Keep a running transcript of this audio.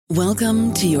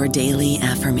Welcome to your daily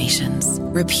affirmations.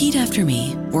 Repeat after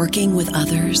me. Working with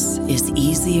others is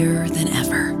easier than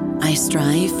ever. I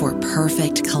strive for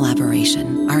perfect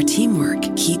collaboration. Our teamwork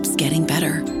keeps getting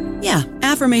better. Yeah,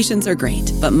 affirmations are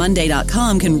great, but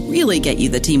Monday.com can really get you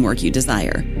the teamwork you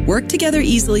desire. Work together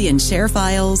easily and share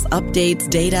files, updates,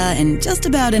 data, and just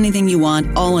about anything you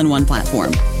want all in one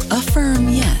platform. Affirm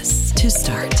yes to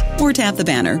start, or tap the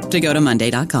banner to go to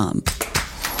Monday.com.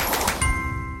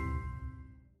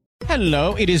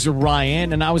 Hello, it is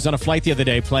Ryan, and I was on a flight the other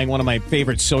day playing one of my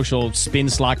favorite social spin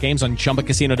slot games on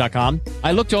ChumbaCasino.com.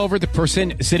 I looked over at the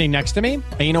person sitting next to me,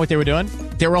 and you know what they were doing?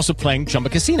 They were also playing Chumba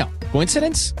Casino.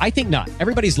 Coincidence? I think not.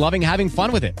 Everybody's loving having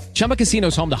fun with it. Chumba Casino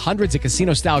is home to hundreds of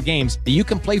casino-style games that you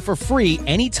can play for free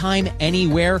anytime,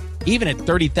 anywhere, even at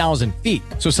 30,000 feet.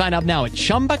 So sign up now at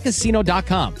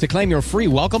ChumbaCasino.com to claim your free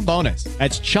welcome bonus.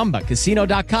 That's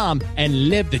ChumbaCasino.com and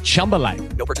live the Chumba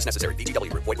life. No purchase necessary.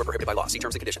 VGW. Void where prohibited by law. See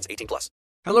terms and conditions. 18+.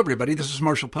 Hello, everybody. This is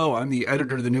Marshall Poe. I'm the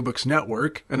editor of the New Books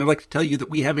Network, and I'd like to tell you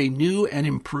that we have a new and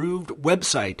improved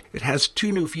website. It has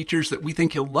two new features that we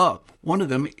think you'll love. One of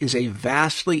them is a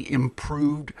vastly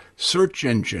improved search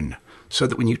engine, so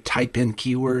that when you type in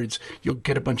keywords, you'll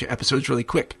get a bunch of episodes really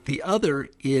quick. The other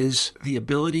is the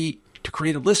ability to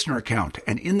create a listener account.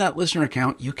 And in that listener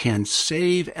account, you can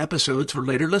save episodes for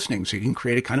later listening. So you can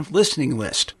create a kind of listening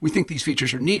list. We think these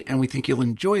features are neat, and we think you'll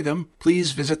enjoy them.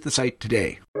 Please visit the site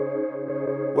today.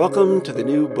 Welcome to the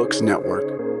New Books Network.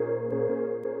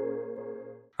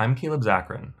 I'm Caleb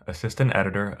Zakarin, Assistant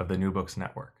Editor of the New Books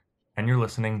Network, and you're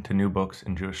listening to New Books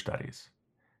in Jewish Studies.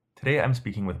 Today I'm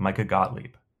speaking with Micah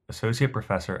Gottlieb, Associate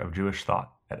Professor of Jewish Thought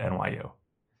at NYU.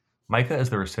 Micah is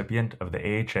the recipient of the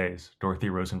AHA's Dorothy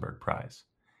Rosenberg Prize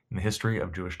in the History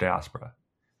of Jewish Diaspora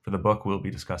for the book we'll be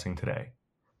discussing today,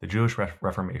 The Jewish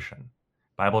Reformation,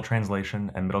 Bible Translation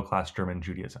and Middle-Class German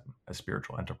Judaism as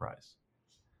Spiritual Enterprise.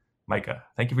 Micah,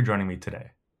 thank you for joining me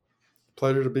today.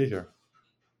 Pleasure to be here.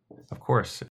 Of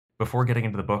course. Before getting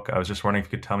into the book, I was just wondering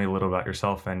if you could tell me a little about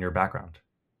yourself and your background.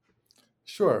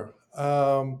 Sure.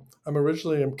 I'm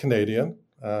Canadian.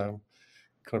 Kind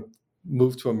of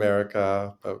moved to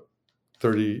America about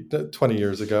 20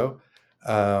 years ago,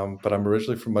 but I'm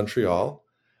originally from Montreal.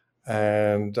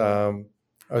 And I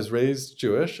was raised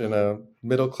Jewish in a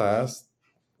middle-class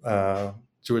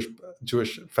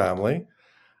Jewish family.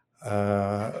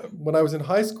 When I was in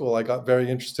high school, I got very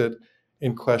interested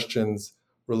in questions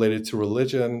related to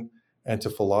religion and to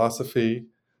philosophy.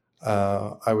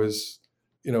 I was,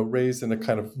 raised in a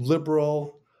kind of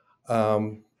liberal,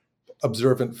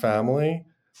 observant family,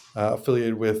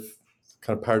 affiliated with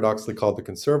kind of paradoxically called the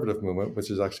conservative movement, which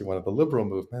is actually one of the liberal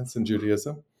movements in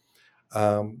Judaism.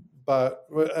 But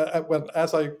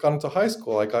as I got into high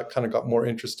school, I got more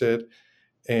interested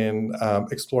in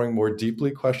exploring more deeply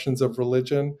questions of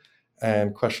religion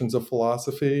and questions of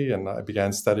philosophy, and I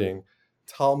began studying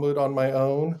Talmud on my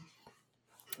own,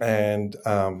 and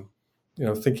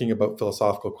thinking about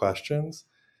philosophical questions.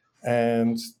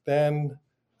 And then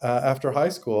after high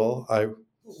school, I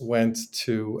went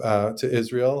to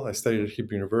Israel. I studied at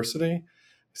Hebrew University. I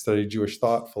studied Jewish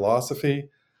thought, philosophy.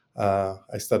 I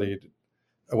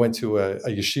went to a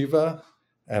yeshiva,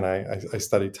 and I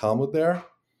studied Talmud there.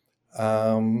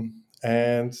 And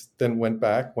then went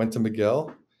to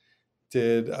McGill,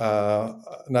 did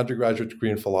an undergraduate degree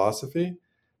in philosophy,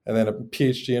 and then a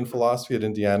PhD in philosophy at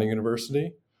Indiana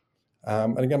University.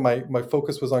 And again, my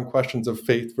focus was on questions of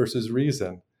faith versus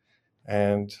reason.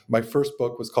 And my first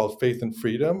book was called Faith and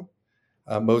Freedom,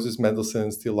 Moses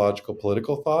Mendelssohn's Theological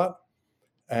Political Thought.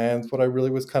 And what I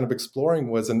really was kind of exploring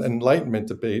was an Enlightenment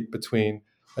debate between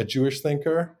a Jewish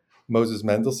thinker, Moses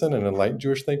Mendelssohn, an enlightened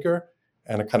Jewish thinker,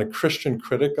 and a kind of Christian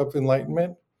critic of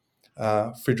Enlightenment,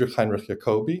 Friedrich Heinrich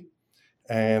Jacobi.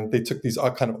 And they took these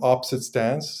kind of opposite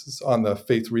stances on the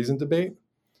faith-reason debate,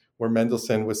 where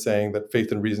Mendelssohn was saying that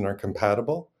faith and reason are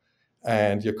compatible,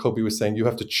 and Jacobi was saying you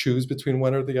have to choose between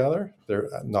one or the other. They're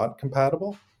not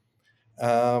compatible.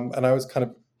 And I was kind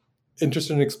of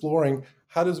interested in exploring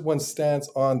how does one's stance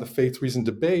on the faith-reason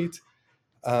debate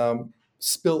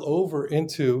spill over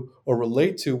into or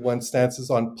relate to one's stances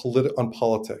on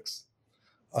politics,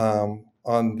 on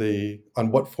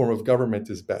what form of government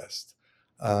is best,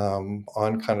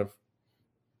 on kind of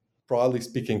broadly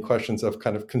speaking questions of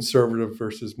kind of conservative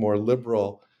versus more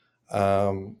liberal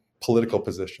political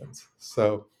positions.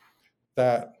 So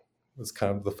that was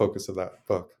kind of the focus of that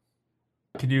book.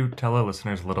 Could you tell our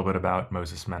listeners a little bit about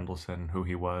Moses Mendelssohn, who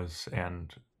he was,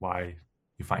 and why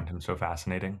you find him so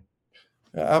fascinating?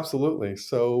 Yeah, absolutely.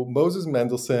 So Moses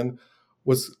Mendelssohn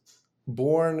was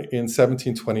born in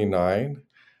 1729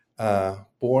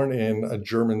 born in a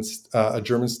German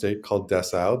state called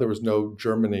Dessau. There was no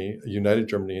united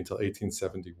Germany until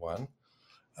 1871.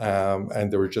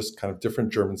 And there were just kind of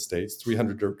different German states,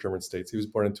 300 German states. He was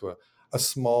born into a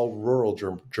small rural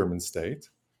German state.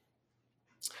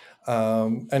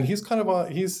 And he's kind of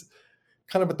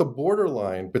at the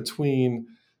borderline between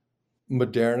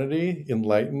modernity,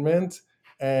 Enlightenment,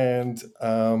 and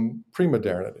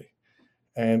pre-modernity.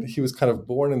 And he was kind of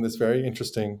born in this very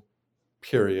interesting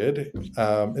period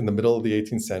in the middle of the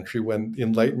 18th century when the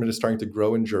Enlightenment is starting to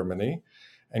grow in Germany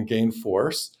and gain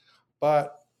force.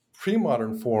 But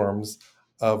pre-modern forms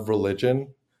of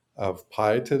religion, of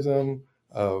pietism,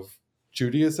 of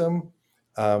Judaism,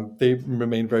 they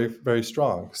remain very, very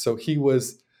strong. So he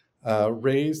was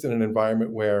raised in an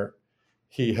environment where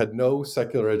he had no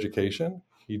secular education.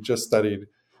 He just studied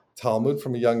Talmud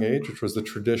from a young age, which was the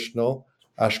traditional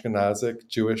Ashkenazic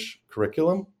Jewish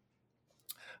curriculum.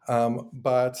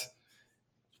 But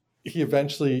he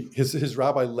eventually, his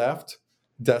rabbi left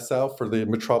Dessau for the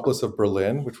metropolis of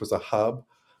Berlin, which was a hub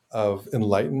of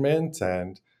enlightenment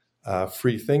and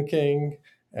free thinking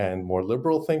and more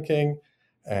liberal thinking.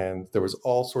 And there was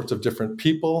all sorts of different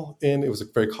people it was a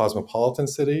very cosmopolitan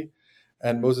city.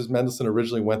 And Moses Mendelssohn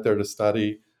originally went there to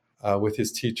study with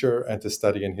his teacher and to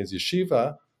study in his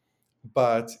yeshiva.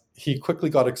 But he quickly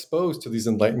got exposed to these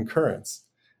enlightened currents.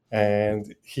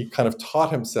 And he kind of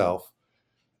taught himself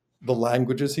the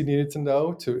languages he needed to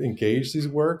know to engage these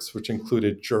works, which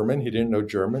included German. He didn't know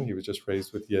German. He was just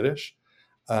raised with Yiddish.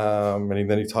 And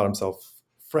then he taught himself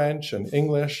French and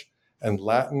English and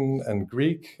Latin and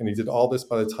Greek. And he did all this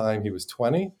by the time he was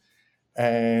 20.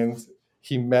 And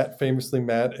he famously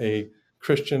met a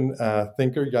Christian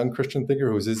young Christian thinker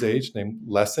who was his age, named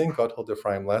Lessing, Gotthold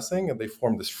Ephraim Lessing. And they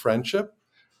formed this friendship,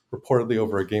 reportedly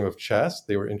over a game of chess.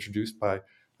 They were introduced by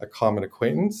a common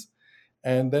acquaintance.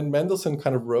 And then Mendelssohn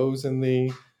kind of rose in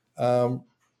the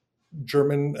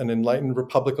German and enlightened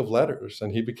Republic of Letters.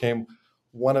 And he became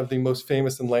one of the most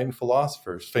famous enlightened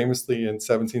philosophers. Famously, in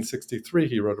 1763,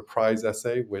 he wrote a prize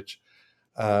essay, which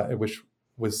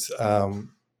was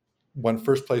won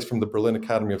first place from the Berlin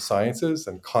Academy of Sciences,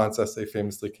 and Kant's essay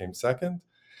famously came second.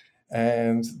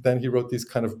 And then he wrote these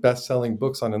kind of best-selling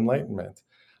books on enlightenment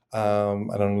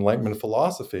and on enlightenment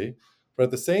philosophy. But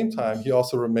at the same time, he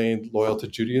also remained loyal to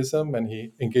Judaism, and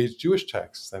he engaged Jewish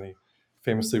texts. And he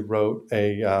famously wrote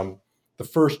the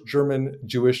first German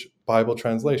Jewish Bible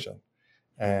translation.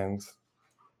 And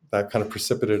that kind of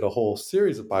precipitated a whole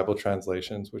series of Bible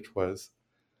translations, which was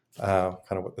kind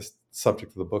of what the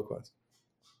subject of the book was.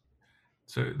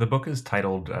 So the book is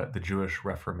titled The Jewish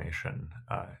Reformation.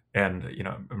 And,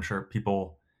 I'm sure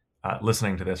people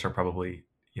listening to this are probably,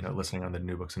 listening on the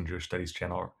New Books in Jewish Studies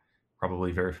channel are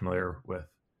probably very familiar with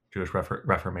Jewish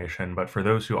Reformation. But for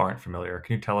those who aren't familiar,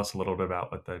 can you tell us a little bit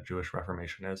about what the Jewish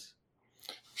Reformation is?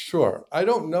 Sure. I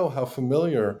don't know how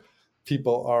familiar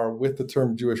people are with the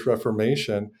term Jewish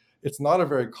Reformation. It's not a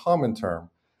very common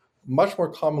term. Much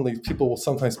more commonly, people will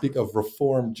sometimes speak of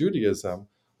Reform Judaism,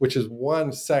 which is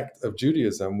one sect of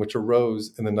Judaism which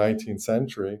arose in the 19th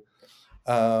century.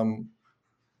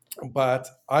 But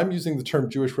I'm using the term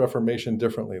Jewish Reformation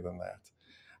differently than that.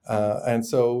 And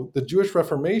so the Jewish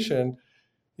Reformation,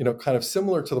 kind of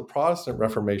similar to the Protestant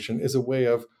Reformation, is a way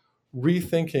of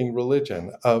rethinking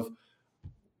religion, of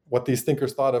what these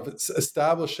thinkers thought of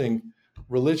establishing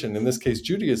religion, in this case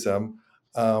Judaism,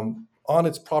 on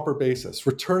its proper basis,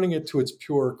 returning it to its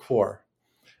pure core.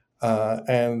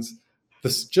 And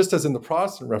this, just as in the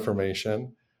Protestant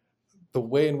Reformation, the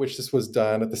way in which this was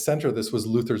done, at the center of this was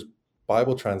Luther's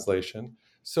Bible translation.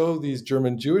 So these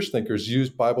German Jewish thinkers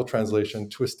used Bible translation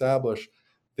to establish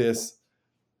this,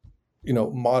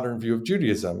 modern view of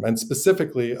Judaism. And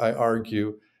specifically, I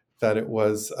argue that it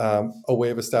was a way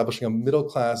of establishing a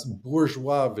middle-class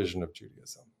bourgeois vision of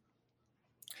Judaism.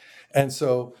 And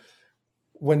so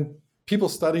when people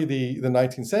study the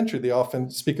 19th century, they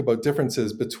often speak about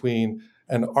differences between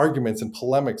and arguments and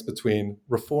polemics between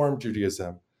Reform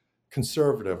Judaism,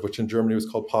 conservative, which in Germany was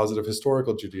called positive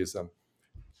historical Judaism,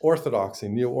 Orthodoxy,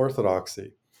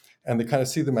 Neo-Orthodoxy, and they kind of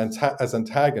see them as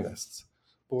antagonists.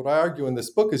 But what I argue in this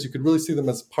book is you could really see them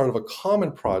as part of a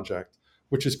common project,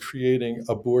 which is creating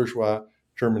a bourgeois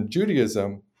German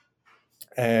Judaism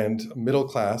and middle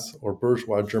class or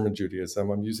bourgeois German Judaism.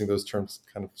 I'm using those terms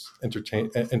kind of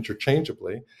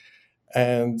interchangeably,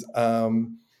 and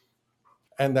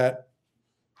that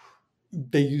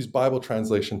they use Bible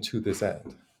translation to this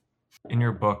end. In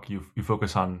your book, you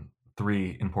focus on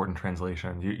three important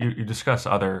translations. You discuss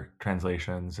other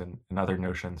translations and other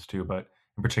notions too, but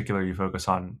in particular, you focus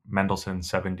on Mendelssohn's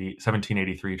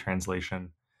 1783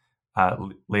 translation,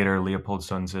 later Leopold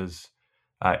Sönz's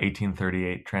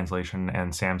 1838 translation,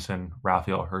 and Samson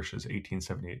Raphael Hirsch's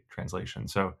 1878 translation.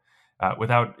 So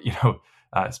without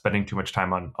spending too much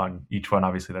time on each one,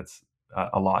 obviously that's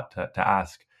a lot to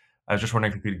ask. I was just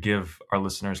wondering if you could give our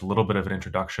listeners a little bit of an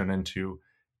introduction into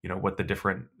what the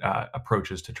different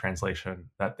approaches to translation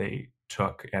that they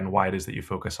took and why it is that you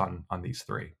focus on these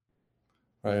three.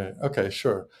 Right. Okay,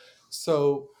 sure.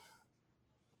 So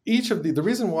each of the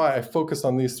reason why I focused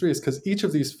on these three is because each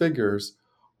of these figures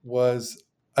was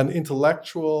an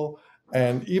intellectual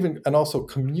and also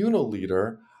communal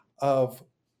leader of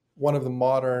one of the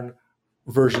modern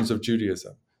versions of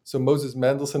Judaism. So Moses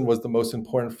Mendelssohn was the most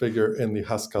important figure in the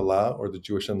Haskalah, or the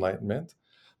Jewish Enlightenment.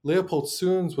 Leopold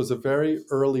Zunz was a very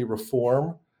early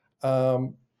Reform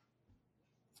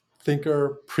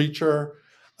thinker, preacher,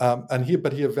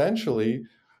 but he eventually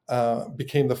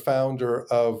became the founder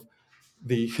of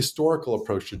the historical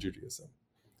approach to Judaism,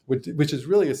 which is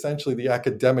really essentially the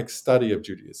academic study of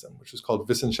Judaism, which is called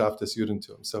Wissenschaft des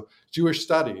Judentum. So Jewish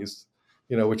studies,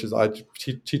 which is I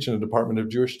teach in the Department of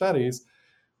Jewish Studies,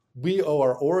 we owe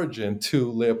our origin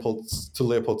to Leopold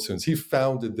Zunz. He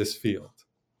founded this field.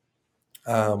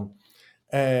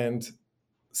 And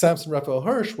Samson Raphael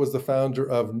Hirsch was the founder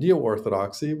of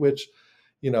Neo-Orthodoxy, which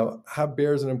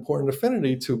bears an important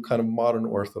affinity to kind of modern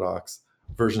Orthodox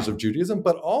versions of Judaism,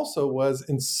 but also was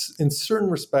in certain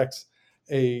respects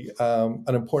an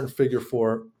important figure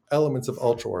for elements of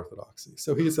ultra-Orthodoxy.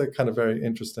 So he's a kind of very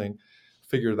interesting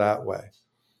figure that way.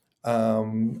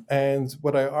 And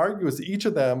what I argue is that each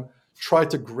of them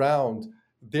tried to ground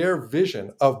their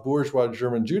vision of bourgeois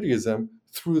German Judaism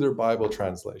through their Bible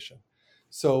translation.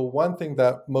 So one thing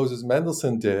that Moses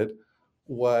Mendelssohn did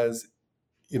was,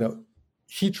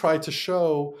 he tried to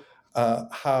show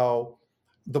how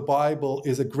the Bible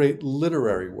is a great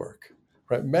literary work,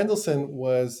 right? Mendelssohn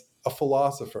was a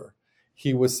philosopher.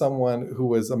 He was someone who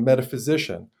was a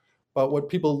metaphysician. But what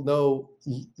people know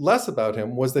less about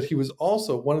him was that he was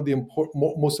also one of the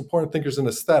most important thinkers in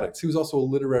aesthetics. He was also a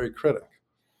literary critic.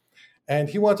 And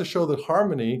he wanted to show the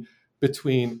harmony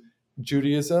between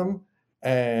Judaism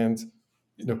and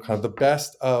kind of the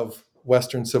best of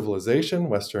Western civilization,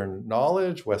 Western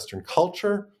knowledge, Western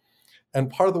culture. And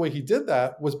part of the way he did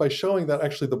that was by showing that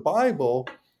actually the Bible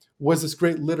was this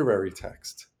great literary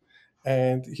text.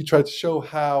 And he tried to show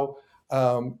how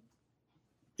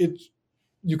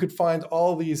you could find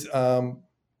all these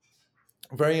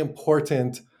very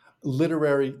important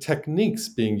literary techniques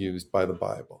being used by the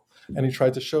Bible. And he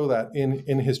tried to show that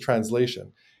in his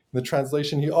translation. In the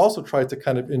translation, he also tried to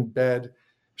kind of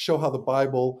show how the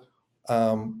Bible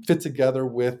fit together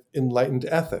with enlightened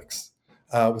ethics,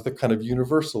 with a kind of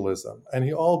universalism. And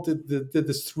he all did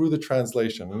this through the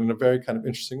translation and in a very kind of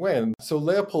interesting way. And so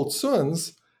Leopold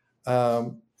Zunz,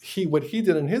 what he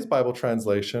did in his Bible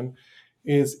translation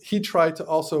is he tried to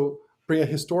also bring a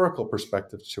historical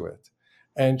perspective to it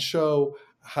and show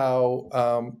how,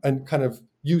 and kind of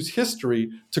use history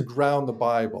to ground the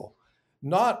Bible.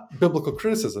 Not biblical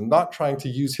criticism, not trying to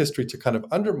use history to kind of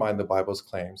undermine the Bible's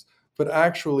claims, but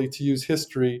actually to use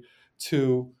history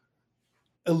to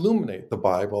illuminate the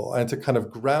Bible and to kind of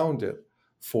ground it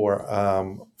for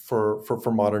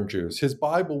modern Jews. His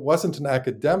Bible wasn't an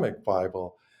academic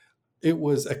Bible. It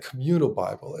was a communal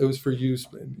Bible. It was for use,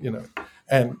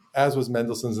 and as was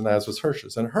Mendelssohn's and as was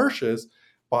Hirsch's. And Hirsch's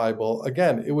Bible,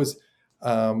 again, it was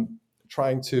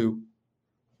trying to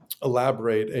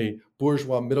elaborate a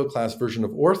bourgeois middle-class version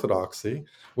of orthodoxy,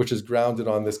 which is grounded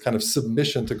on this kind of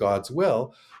submission to God's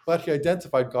will, but he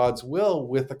identified God's will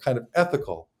with a kind of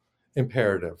ethical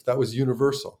imperative that was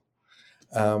universal.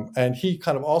 And he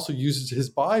kind of also uses his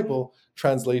Bible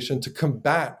translation to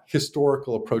combat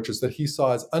historical approaches that he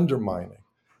saw as undermining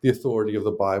the authority of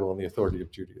the Bible and the authority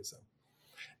of Judaism.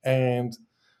 And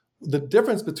the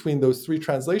difference between those three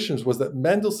translations was that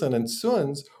Mendelssohn and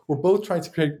Zunz were both trying to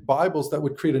create Bibles that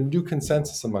would create a new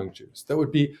consensus among Jews, that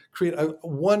would create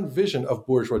one vision of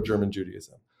bourgeois German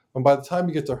Judaism. And by the time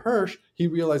you get to Hirsch, he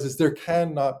realizes there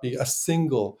cannot be a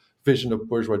single vision of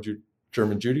bourgeois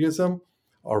German Judaism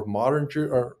or modern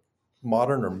or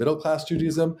middle-class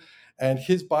Judaism. And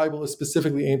his Bible is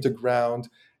specifically aimed to ground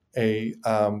a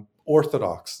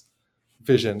orthodox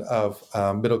vision of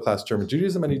middle-class German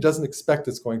Judaism, and he doesn't expect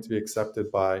it's going to be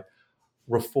accepted by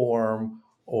Reform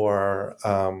or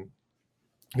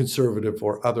conservative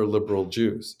or other liberal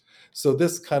Jews. So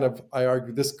I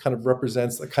argue, this kind of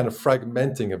represents a kind of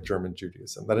fragmenting of German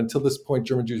Judaism, that until this point,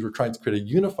 German Jews were trying to create a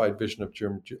unified vision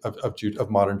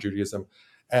of modern Judaism.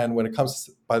 And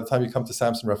by the time you come to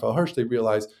Samson Raphael Hirsch, they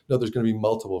realize, no, there's going to be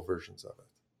multiple versions of it.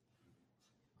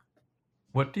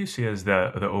 What do you see as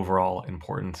the overall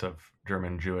importance of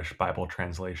German Jewish Bible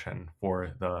translation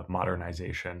for the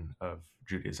modernization of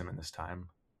Judaism in this time?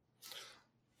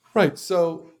 Right.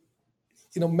 So,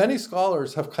 many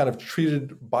scholars have kind of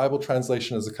treated Bible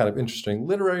translation as a kind of interesting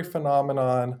literary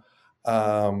phenomenon,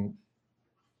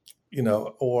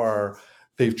 or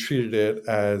they've treated it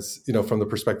as, from the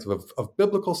perspective of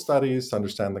biblical studies, to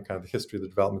understand the kind of the history of the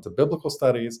development of biblical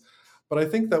studies. But I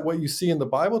think that what you see in the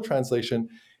Bible translation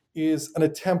is an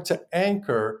attempt to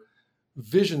anchor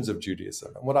visions of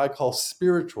Judaism, and what I call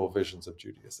spiritual visions of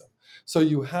Judaism. So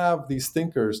you have these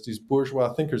thinkers, these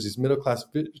bourgeois thinkers, these middle-class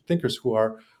thinkers who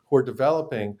are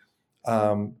developing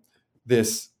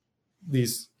these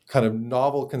kind of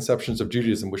novel conceptions of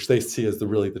Judaism, which they see as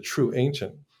the true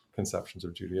ancient conceptions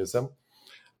of Judaism.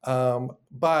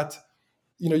 But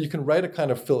you can write a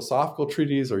kind of philosophical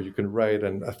treatise, or you can write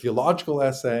a theological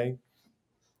essay.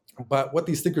 But what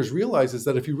these thinkers realize is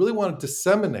that if you really want to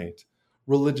disseminate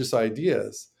religious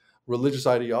ideas, religious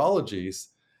ideologies,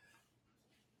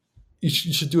 you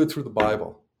should do it through the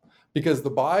Bible, because the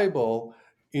Bible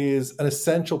is an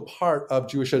essential part of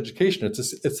Jewish education.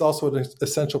 It's also an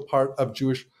essential part of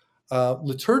Jewish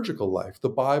liturgical life. The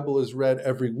Bible is read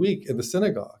every week in the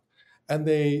synagogue, and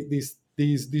these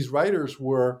writers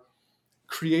were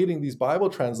creating these Bible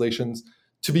translations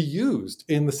to be used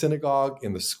in the synagogue,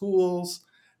 in the schools.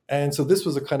 And so this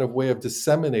was a kind of way of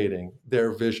disseminating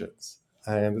their visions.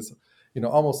 And it's,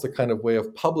 almost a kind of way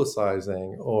of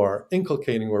publicizing or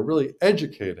inculcating or really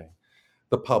educating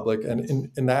the public and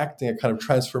enacting a kind of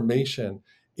transformation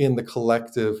in the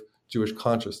collective Jewish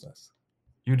consciousness.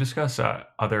 You discuss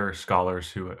other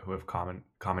scholars who have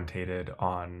commentated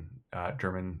on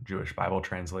German Jewish Bible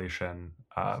translation,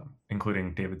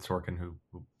 including David Sorkin, who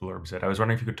blurbs it. I was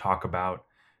wondering if you could talk about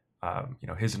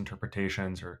his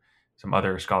interpretations or some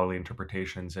other scholarly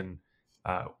interpretations, and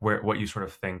what you sort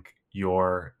of think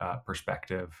your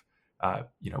perspective,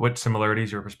 what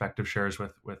similarities your perspective shares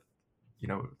with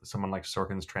someone like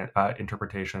Sorkin's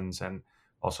interpretations, and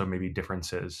also maybe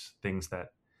differences, things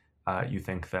that you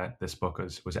think that this book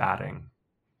was adding.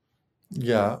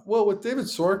 Yeah, well, with David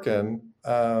Sorkin,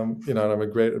 and I'm a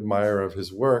great admirer of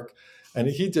his work, and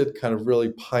he did kind of really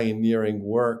pioneering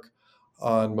work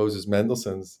on Moses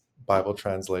Mendelssohn's Bible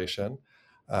translation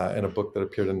in a book that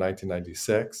appeared in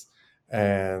 1996.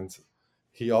 And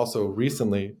he also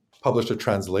recently published a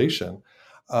translation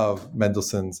of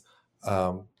Mendelssohn's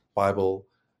Bible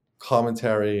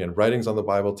commentary and writings on the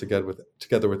Bible together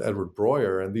with Edward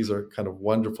Breuer. And these are kind of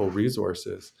wonderful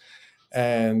resources.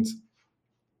 And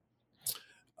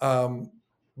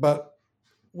but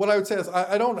what I would say is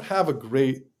I don't have a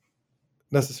great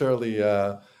necessarily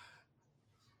a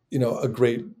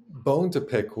great bone to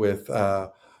pick with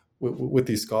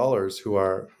these scholars who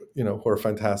are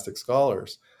fantastic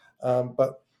scholars.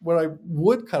 But what I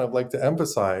would kind of like to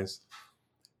emphasize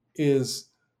is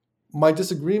my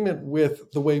disagreement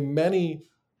with the way many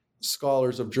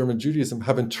scholars of German Judaism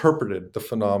have interpreted the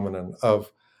phenomenon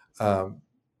of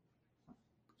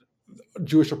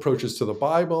Jewish approaches to the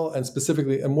Bible, and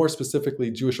more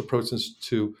specifically, Jewish approaches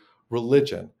to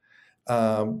religion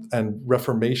and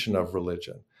reformation of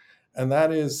religion. And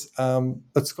that is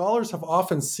that scholars have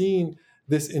often seen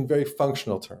this in very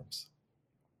functional terms,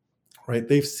 right?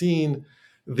 They've seen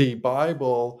the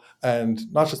Bible, and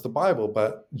not just the Bible,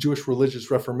 but Jewish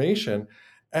religious reformation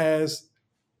as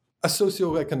a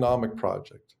socioeconomic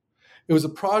project. It was a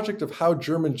project of how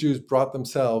German Jews brought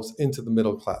themselves into the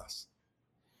middle class,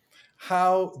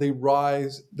 how they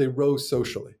rose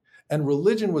socially. And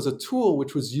religion was a tool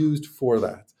which was used for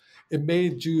that. It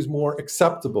made Jews more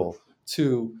acceptable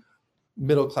to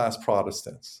middle-class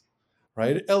Protestants,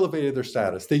 right? It elevated their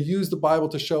status. They used the Bible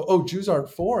to show, Jews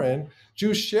aren't foreign.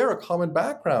 Jews share a common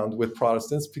background with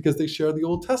Protestants because they share the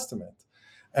Old Testament.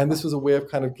 And this was a way of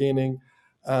kind of gaining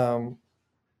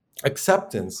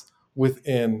acceptance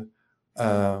within,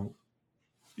 in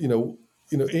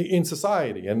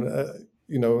society. And, a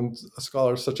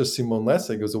scholar such as Simon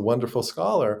Lessig, who's a wonderful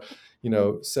scholar,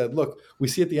 said, look, we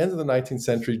see at the end of the 19th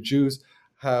century, Jews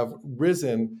have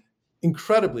risen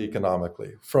incredibly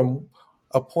economically from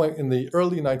a point in the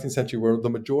early 19th century where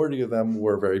the majority of them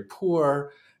were very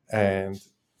poor and,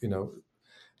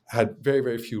 had very,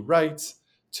 very few rights,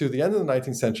 to the end of the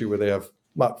 19th century where they have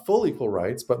not full equal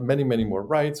rights, but many, many more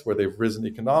rights, where they've risen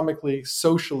economically,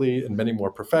 socially, in many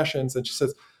more professions. And she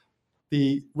says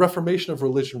the reformation of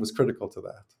religion was critical to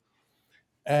that.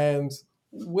 And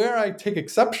where I take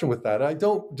exception with that, I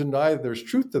don't deny that there's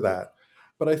truth to that,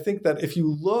 but I think that if you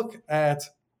look at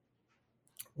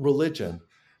religion,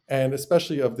 and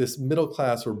especially of this middle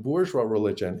class or bourgeois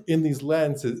religion,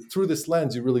 through this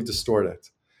lens, you really distort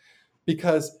it.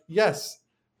 Because yes,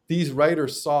 these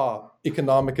writers saw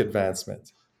economic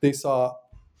advancement. They saw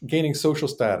gaining social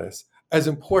status as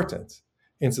important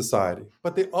in society.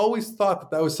 But they always thought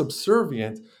that that was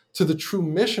subservient to the true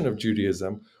mission of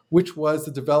Judaism, which was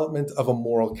the development of a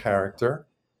moral character,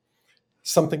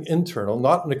 something internal,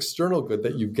 not an external good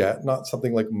that you get, not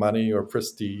something like money or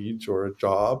prestige or a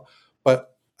job,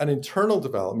 but an internal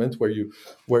development where you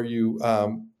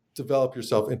develop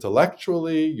yourself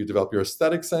intellectually, you develop your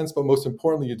aesthetic sense, but most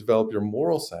importantly, you develop your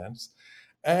moral sense,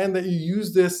 and that you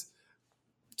use this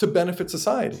to benefit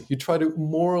society. You try to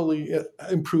morally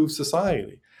improve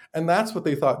society. And that's what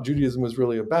they thought Judaism was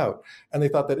really about. And they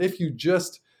thought that if you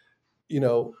just,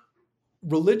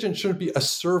 religion shouldn't be a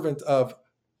servant of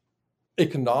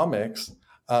economics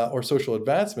or social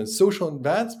advancement. Social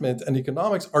advancement and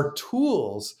economics are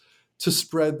tools to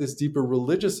spread this deeper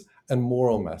religious and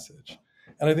moral message.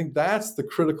 And I think that's the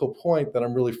critical point that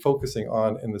I'm really focusing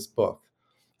on in this book.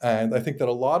 And I think that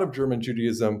a lot of German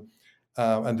Judaism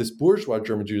and this bourgeois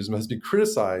German Judaism has been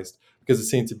criticized because it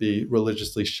seemed to be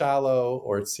religiously shallow,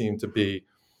 or it seemed to be,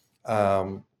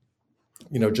 only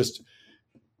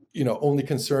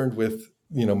concerned with,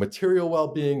 material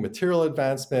well-being, material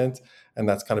advancement, and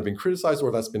that's kind of been criticized,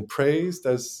 or that's been praised,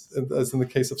 as in the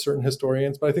case of certain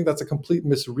historians. But I think that's a complete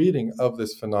misreading of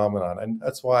this phenomenon, and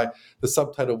that's why the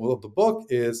subtitle of the book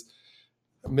is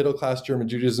Middle-Class German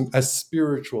Judaism as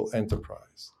Spiritual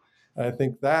Enterprise. And I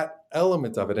think that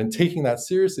element of it, and taking that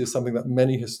seriously, is something that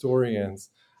many historians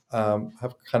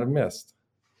have kind of missed.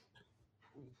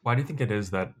 Why do you think it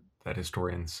is that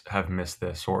historians have missed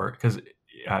this? Or because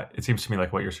it seems to me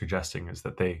like what you're suggesting is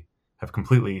that they have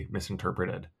completely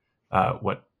misinterpreted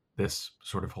what this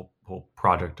sort of whole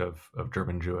project of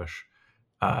German Jewish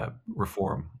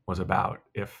reform was about.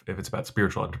 If it's about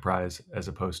spiritual enterprise as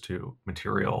opposed to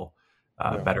material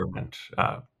betterment,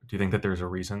 do you think that there's a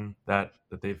reason that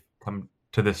they've come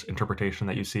to this interpretation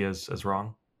that you see as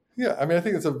wrong? Yeah, I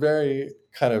think it's a very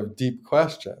kind of deep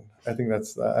question. I think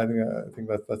that's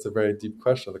a very deep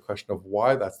question, the question of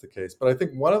why that's the case. But I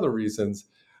think one of the reasons,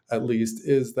 at least,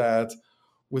 is that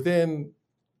within,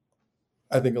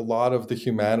 I think, a lot of the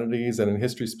humanities and in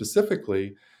history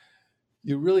specifically,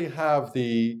 you really have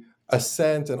the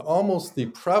ascent and almost the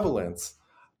prevalence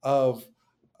of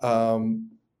a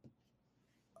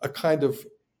kind of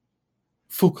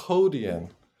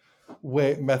Foucauldian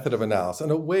method of analysis.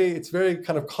 In a way, it's very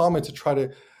kind of common to try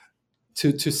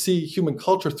to see human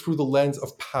culture through the lens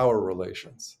of power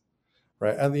relations,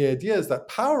 right? And the idea is that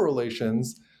power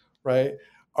relations, right,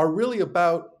 are really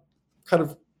about kind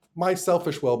of my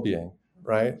selfish well-being,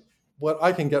 right? What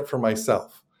I can get for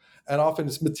myself. And often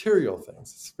it's material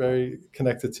things. It's very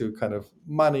connected to kind of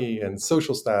money and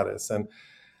social status.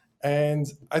 And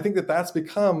I think that that's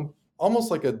become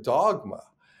almost like a dogma.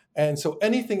 And so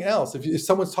anything else, if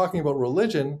someone's talking about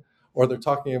religion or they're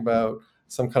talking about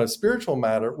some kind of spiritual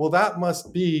matter, well, that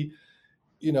must be,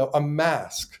 a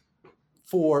mask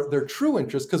for their true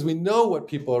interest, because we know what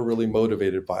people are really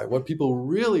motivated by. What people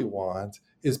really want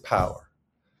is power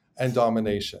and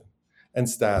domination and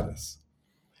status.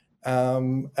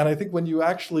 And I think when you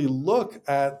actually look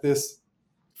at this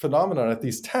phenomenon, at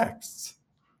these texts,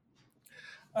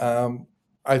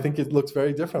 I think it looks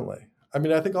very differently. I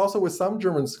think also with some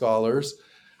German scholars,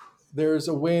 there's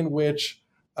a way in which,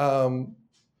 they're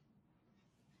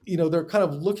kind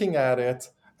of looking at it,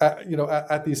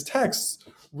 at these texts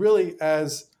really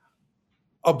as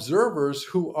observers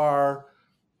who are,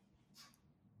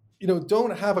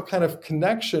 don't have a kind of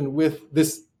connection with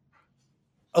this,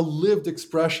 a lived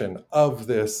expression of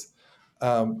this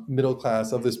middle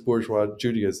class, of this bourgeois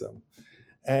Judaism.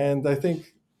 And I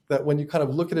think that when you kind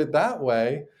of look at it that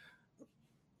way,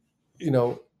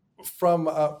 from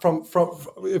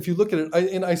if you look at it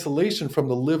in isolation from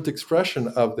the lived expression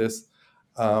of this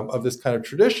kind of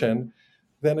tradition,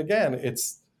 then again,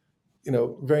 it's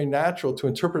very natural to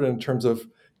interpret it in terms of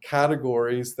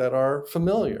categories that are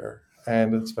familiar,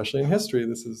 and especially in history,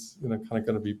 this is kind of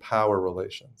going to be power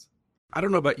relations. I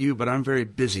don't know about you, but I'm very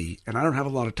busy and I don't have a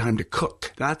lot of time to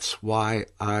cook. That's why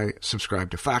I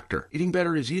subscribe to Factor. Eating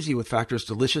better is easy with Factor's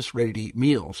delicious, ready-to-eat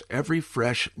meals. Every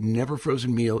fresh, never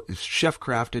frozen meal is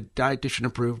chef-crafted, dietitian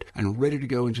approved, and ready to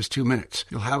go in just 2 minutes.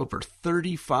 You'll have over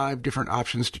 35 different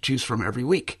options to choose from every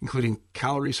week, including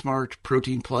Calorie Smart,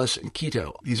 Protein Plus, and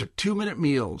Keto. These are 2-minute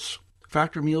meals.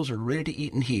 Factor meals are ready to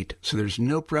eat and heat, so there's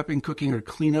no prepping, cooking, or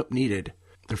cleanup needed.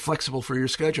 They're flexible for your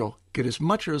schedule, Get as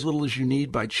much or as little as you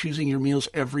need by choosing your meals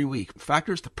every week.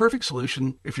 Factor is the perfect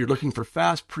solution if you're looking for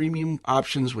fast, premium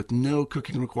options with no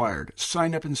cooking required.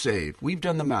 Sign up and save. We've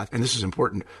done the math, and this is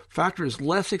important. Factor is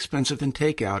less expensive than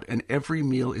takeout, and every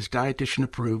meal is dietitian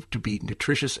approved to be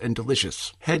nutritious and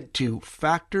delicious. Head to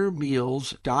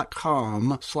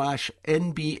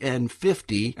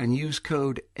factormeals.com/NBN50 and use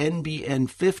code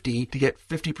NBN50 to get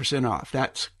 50% off.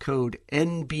 That's code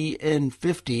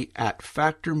NBN50 at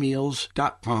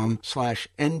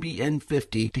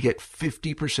factormeals.com/NBN50 to get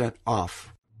 50%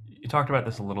 off. You talked about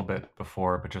this a little bit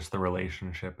before, but just the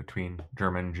relationship between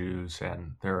German Jews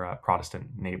and their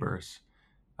Protestant neighbors.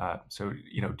 So,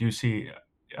 do you see,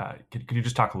 could you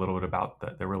just talk a little bit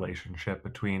about the relationship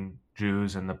between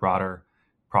Jews and the broader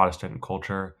Protestant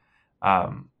culture?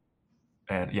 And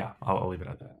yeah, I'll leave it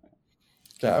at that.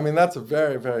 Yeah, I mean, that's a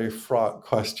very, very fraught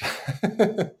question,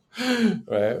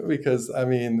 right? Because, I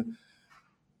mean,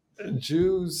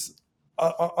 Jews,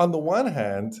 on the one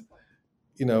hand,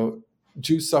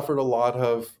 Jews suffered a lot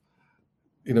of,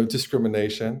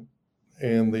 discrimination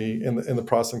in the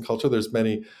Protestant culture. There's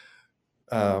many,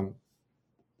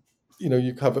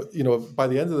 you cover, by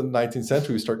the end of the 19th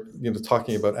century, we start,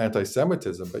 talking about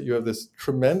anti-Semitism, but you have this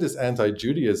tremendous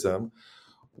anti-Judaism,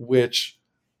 which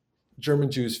German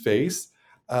Jews face.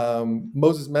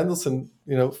 Moses Mendelssohn,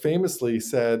 famously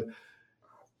said,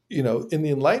 in the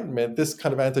Enlightenment, this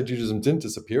kind of anti-Judaism didn't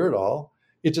disappear at all.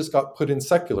 It just got put in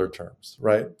secular terms,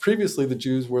 right? Previously, the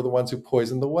Jews were the ones who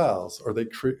poisoned the wells, or they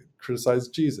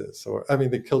criticized Jesus,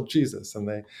 they killed Jesus, and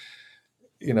they,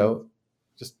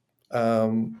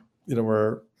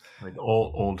 were like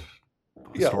old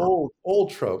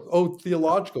tropes,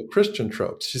 theological Christian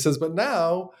tropes. She says, but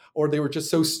now, or they were just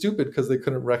so stupid because they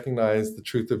couldn't recognize the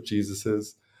truth of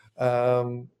Jesus's,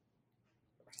 of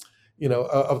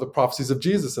the prophecies of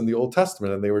Jesus in the Old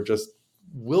Testament, and they were just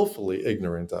willfully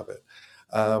ignorant of it.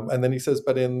 And then he says,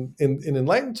 but in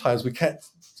enlightened times,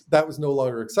 that was no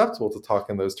longer acceptable to talk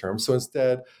in those terms. So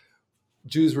instead,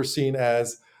 Jews were seen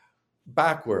as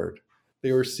backward.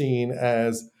 They were seen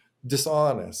as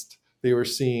dishonest. They were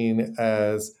seen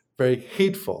as very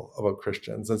hateful about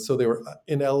Christians. And so they were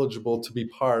ineligible to be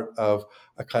part of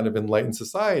a kind of enlightened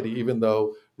society, even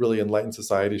though really enlightened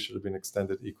society should have been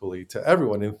extended equally to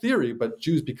everyone in theory. But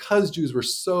because Jews were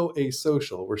so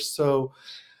asocial, were so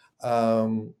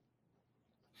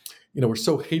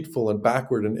hateful and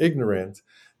backward and ignorant,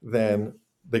 then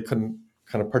they couldn't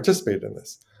kind of participate in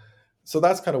this. So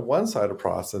that's kind of one side of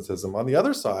Protestantism. On the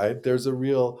other side, there's a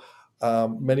real,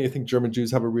 many, I think, German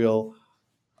Jews have a real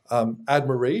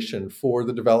admiration for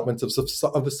the development of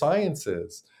the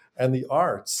sciences and the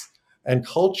arts and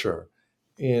culture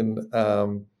in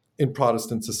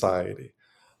Protestant society.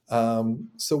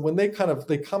 So when they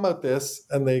come at this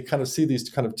and they kind of see these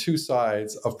kind of two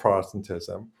sides of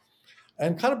Protestantism,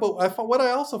 and kind of what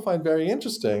I also find very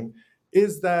interesting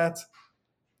is that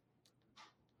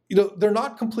they're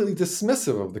not completely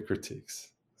dismissive of the critiques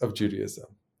of Judaism.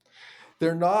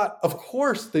 They're not, of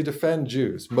course, they defend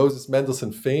Jews. Moses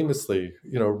Mendelssohn famously,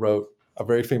 wrote a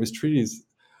very famous treatise,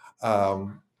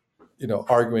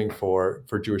 arguing for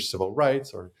Jewish civil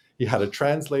rights, or he had it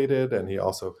translated, and he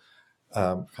also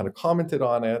kind of commented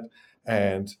on it.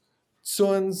 And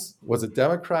Zunz was a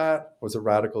Democrat, was a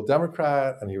radical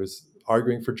Democrat, and he was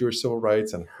arguing for Jewish civil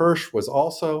rights. And Hirsch was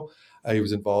also, he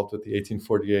was involved with the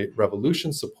 1848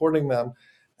 revolution, supporting them.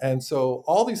 And so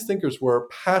all these thinkers were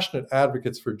passionate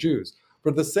advocates for Jews.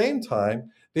 But at the same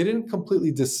time, they didn't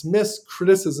completely dismiss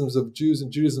criticisms of Jews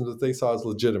and Judaism that they saw as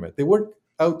legitimate. They weren't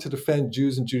out to defend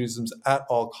Jews and Judaism at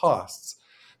all costs.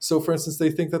 So, for instance,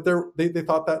 they think that they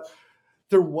thought that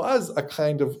there was a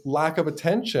kind of lack of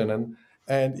attention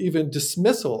and even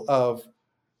dismissal of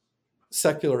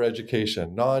secular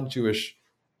education, non-Jewish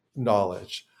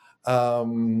knowledge.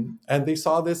 And they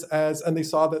saw this and they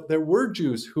saw that there were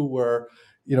Jews who were,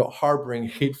 harboring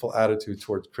hateful attitude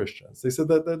towards Christians. They said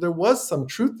that there was some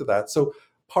truth to that. So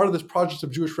part of this project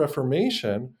of Jewish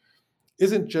Reformation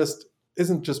isn't just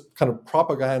kind of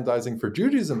propagandizing for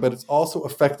Judaism, but it's also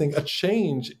affecting a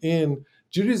change in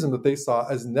Judaism that they saw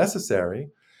as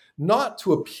necessary, not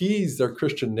to appease their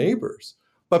Christian neighbors,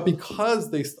 but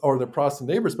because or their Protestant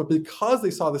neighbors, but because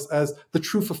they saw this as the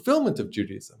true fulfillment of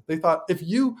Judaism. They thought, if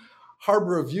you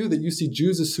harbor a view that you see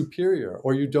Jews as superior,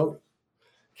 or you don't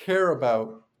care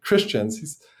about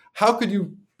Christians, how could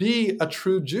you be a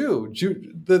true Jew?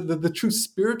 The true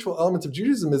spiritual element of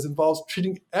Judaism involves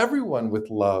treating everyone with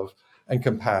love and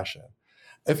compassion.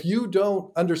 If you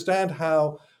don't understand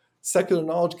how secular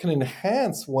knowledge can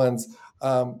enhance one's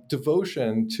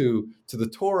devotion to the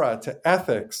Torah, to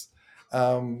ethics,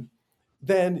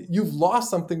 then you've lost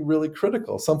something really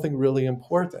critical, something really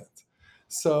important.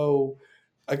 So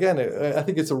again, I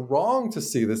think it's wrong to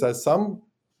see this, as some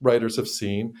writers have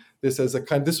seen this as a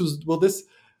kind.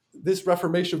 This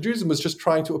Reformation of Judaism was just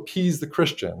trying to appease the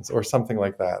Christians or something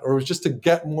like that, or it was just to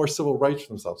get more civil rights for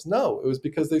themselves. No, it was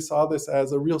because they saw this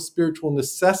as a real spiritual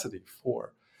necessity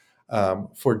for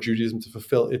Judaism to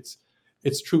fulfill its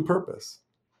true purpose,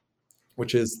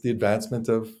 which is the advancement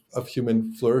of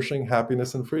human flourishing,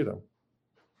 happiness, and freedom.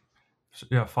 So,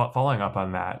 yeah, following up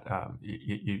on that,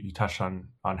 you touched on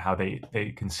how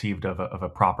they conceived of a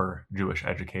proper Jewish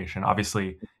education.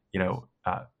 Obviously,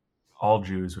 all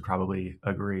Jews would probably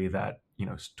agree that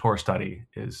Torah study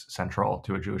is central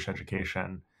to a Jewish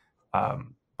education.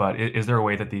 But is there a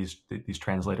way that these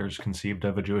translators conceived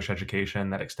of a Jewish education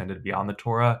that extended beyond the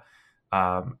Torah,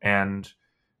 and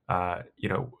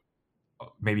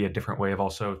maybe a different way of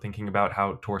also thinking about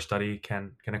how Torah study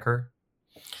can occur?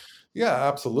 Yeah,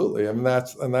 absolutely. I mean,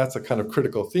 that's a kind of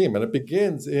critical theme, and it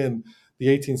begins in the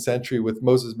 18th century with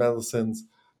Moses Mendelssohn's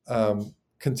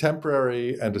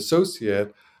contemporary and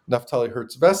associate Naphtali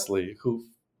Herz Wesley, who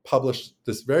published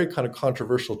this very kind of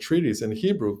controversial treatise in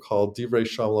Hebrew called Divrei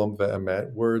Shalom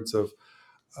ve'emet, words of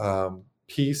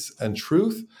peace and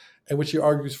truth, in which he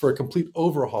argues for a complete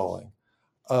overhauling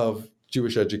of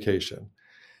Jewish education.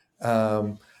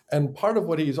 And part of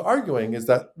what he's arguing is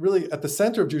that really at the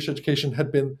center of Jewish education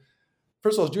had been,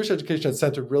 first of all, Jewish education had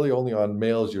centered really only on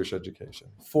male Jewish education,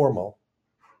 formal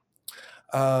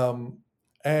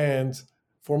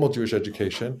Jewish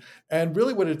education. And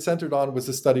really what it centered on was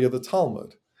the study of the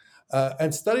Talmud.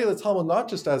 And study of the Talmud, not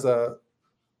just as a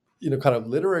kind of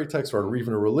literary text or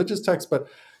even a religious text, but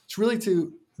it's really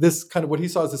to this kind of what he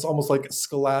saw as this almost like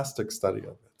scholastic study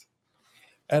of it.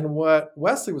 And what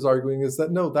Wesley was arguing is that,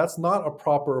 no, that's not a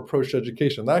proper approach to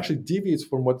education. That actually deviates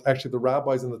from what actually the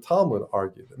rabbis in the Talmud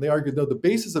argued. And they argued, no, the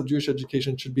basis of Jewish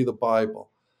education should be the Bible.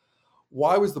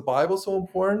 Why was the Bible so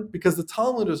important? Because the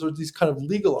Talmud is these kind of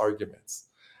legal arguments.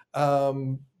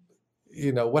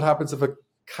 What happens if a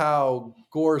cow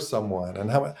gores someone?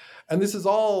 And this is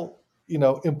all,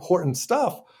 important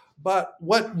stuff. But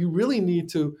what you really need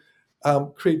to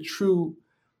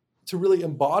to really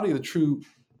embody the true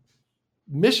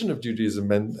mission of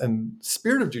Judaism and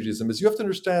spirit of Judaism is you have to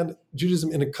understand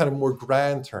Judaism in a kind of more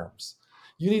grand terms.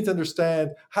 You need to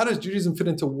understand, how does Judaism fit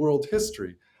into world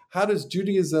history? How does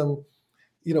Judaism,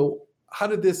 how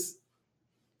did this,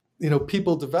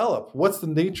 people develop? What's the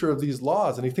nature of these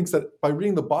laws? And he thinks that by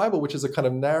reading the Bible, which is a kind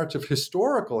of narrative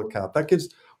historical account, that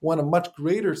gives one a much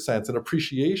greater sense and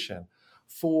appreciation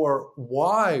for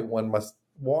why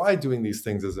doing these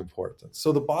things is important.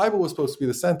 So the Bible was supposed to be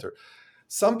the center.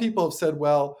 Some people have said,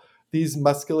 well, these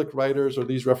Maskilic writers or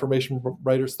these Reformation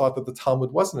writers thought that the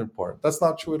Talmud wasn't important. That's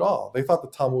not true at all. They thought the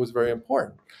Talmud was very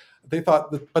important. But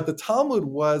the Talmud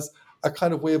was a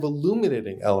kind of way of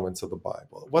illuminating elements of the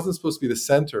Bible. It wasn't supposed to be the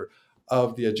center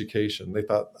of the education. They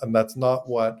thought, and that's not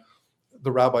what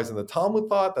the rabbis in the Talmud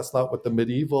thought. That's not what the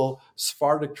medieval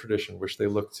Sephardic tradition, which they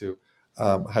looked to,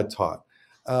 had taught.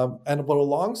 But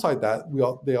alongside that,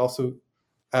 they also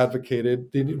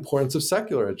advocated the importance of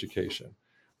secular education.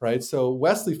 Right? So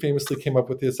Wesley famously came up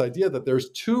with this idea that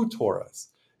there's two Torahs.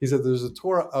 He said there's a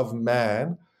Torah of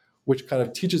man, which kind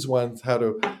of teaches one how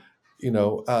to,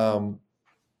 it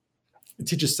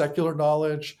teaches secular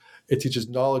knowledge. It teaches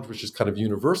knowledge which is kind of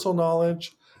universal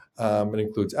knowledge. It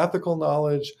includes ethical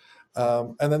knowledge.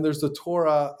 And then there's the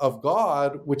Torah of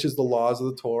God, which is the laws of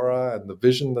the Torah and the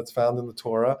vision that's found in the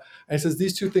Torah. And he says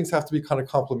these two things have to be kind of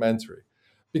complementary,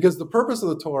 because the purpose of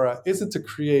the Torah isn't to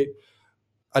create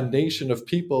a nation of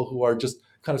people who are just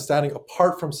kind of standing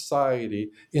apart from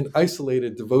society in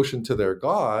isolated devotion to their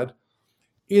God.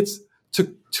 It's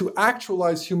to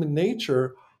actualize human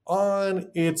nature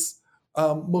on its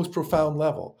most profound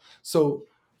level. So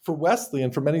for Wesley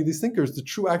and for many of these thinkers, the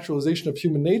true actualization of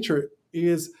human nature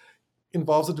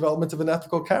involves the development of an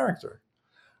ethical character,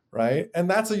 right? And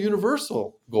that's a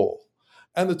universal goal.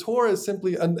 And the Torah is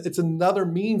simply, it's another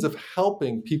means of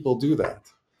helping people do that,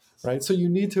 right? So you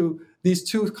need these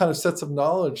two kind of sets of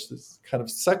knowledge, this kind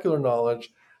of secular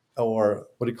knowledge, or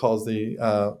what he calls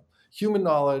the human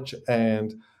knowledge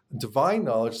and divine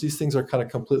knowledge, these things are kind of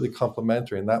completely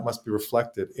complementary, and that must be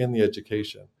reflected in the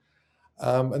education.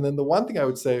 And then the one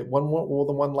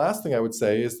last thing I would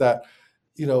say is that,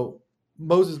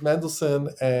 Moses Mendelssohn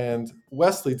and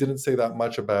Wesley didn't say that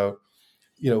much about,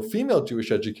 female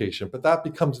Jewish education, but that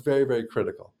becomes very, very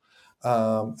critical.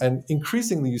 And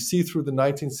increasingly, you see through the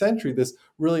 19th century this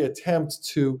really attempt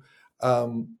to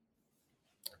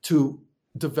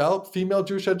develop female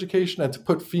Jewish education and to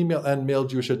put female and male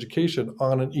Jewish education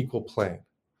on an equal plane.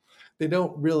 they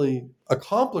don't really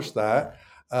accomplish that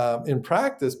in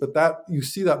practice, but that you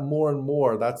see that more and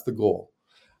more. That's the goal.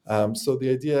 So the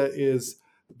idea is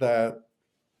that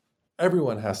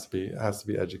everyone has to be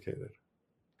educated.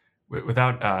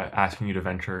 Without asking you to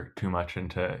venture too much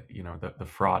into the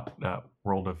fraught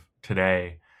world of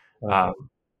today,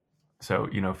 so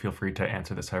feel free to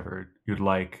answer this however you'd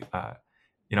like.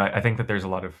 I think that there's a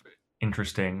lot of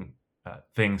interesting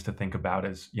things to think about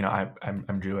as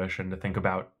I'm Jewish, and to think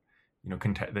about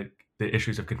the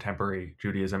issues of contemporary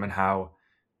Judaism and how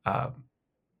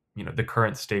the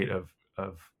current state of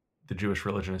the Jewish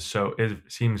religion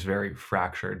seems very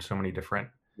fractured. So many different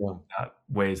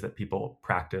ways that people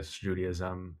practice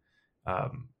Judaism,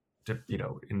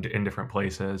 in different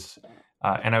places.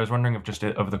 And I was wondering if just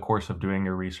over the course of doing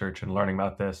your research and learning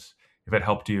about this, if it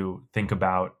helped you think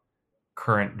about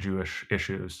current Jewish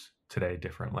issues today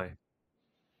differently.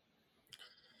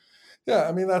 Yeah,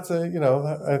 I mean, that's an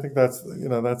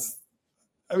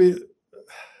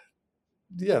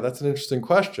interesting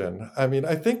question. I mean,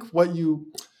 I think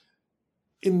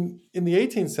in the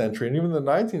 18th century and even the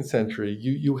 19th century,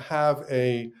 you have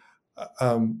you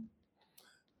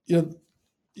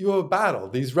have a battle.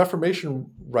 These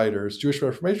Reformation writers, Jewish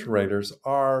Reformation writers,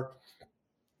 are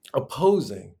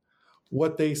opposing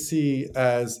what they see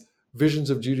as visions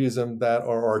of Judaism that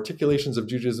are articulations of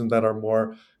Judaism that are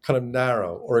more kind of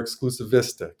narrow or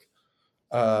exclusivistic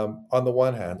on the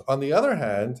one hand. On the other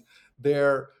hand,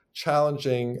 they're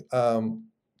challenging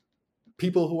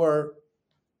people who are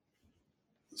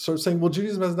sort of saying, well,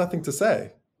 Judaism has nothing to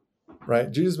say, right?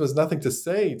 Judaism has nothing to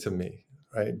say to me,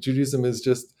 right? Judaism is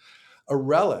just a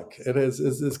relic. It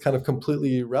is kind of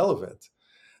completely irrelevant.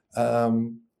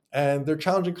 And they're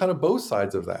challenging kind of both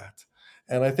sides of that.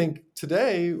 And I think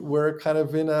today we're kind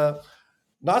of in a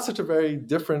not such a very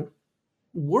different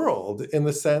world, in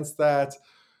the sense that,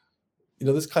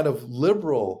 this kind of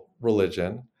liberal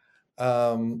religion,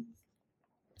 and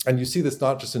you see this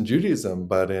not just in Judaism,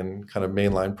 but in kind of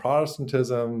mainline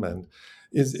Protestantism, and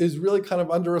is really kind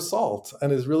of under assault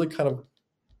and is really kind of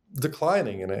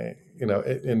declining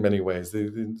in many ways.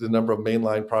 The number of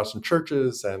mainline Protestant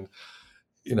churches and,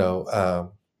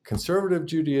 conservative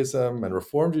Judaism and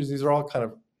Reform Judaism, these are all kind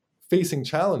of facing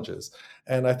challenges.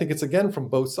 And I think it's, again, from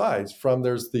both sides.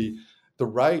 There's the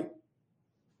right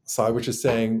side, which is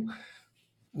saying,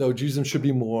 no, Judaism should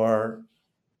be more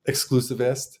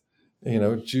exclusivist.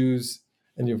 Jews,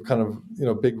 and you have kind of,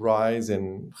 big rise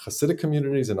in Hasidic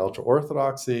communities and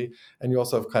ultra-Orthodoxy. And you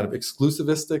also have kind of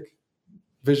exclusivistic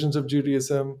visions of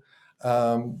Judaism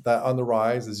that on the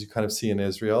rise, as you kind of see in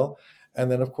Israel. And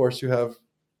then, of course, you have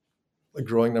a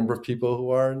growing number of people who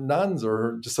are nuns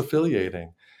or just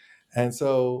affiliating. And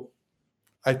so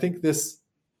I think the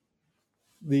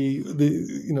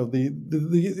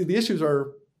issues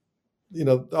are,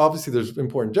 obviously there's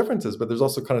important differences, but there's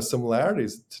also kind of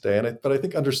similarities today. But I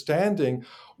think understanding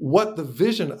what the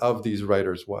vision of these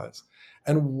writers was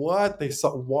and what they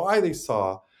saw, why they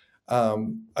saw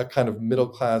a kind of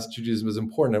middle-class Judaism is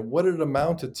important, and what it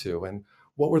amounted to, and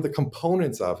what were the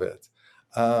components of it.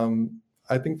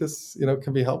 I think this,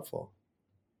 can be helpful.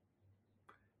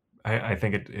 I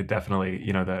think it definitely,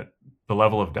 that the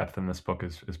level of depth in this book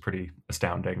is pretty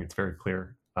astounding. It's very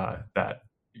clear that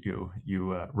you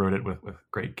wrote it with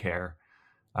great care.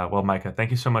 Well, Micah,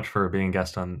 thank you so much for being a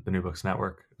guest on the New Books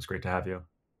Network. It was great to have you.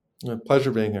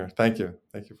 Pleasure being here. Thank you.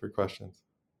 Thank you for your questions.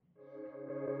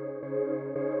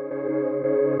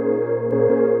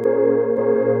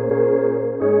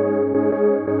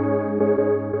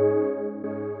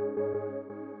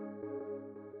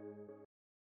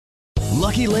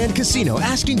 Lucky Land Casino,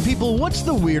 asking people, what's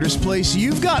the weirdest place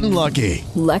you've gotten lucky?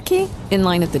 Lucky? In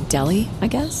line at the deli, I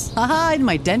guess? Aha, in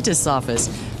my dentist's office.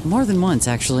 More than once,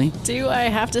 actually. Do I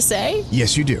have to say?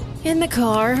 Yes, you do. In the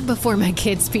car before my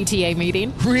kids' PTA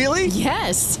meeting. Really?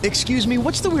 Yes. Excuse me,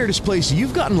 what's the weirdest place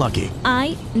you've gotten lucky?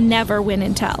 I never win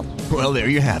and tell. Well, there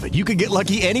you have it. You can get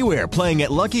lucky anywhere, playing at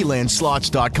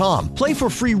LuckyLandSlots.com. Play for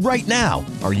free right now.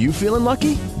 Are you feeling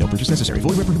lucky? No purchase necessary.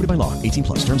 Void where prohibited by law.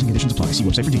 18+. Terms and conditions apply. See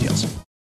website for details.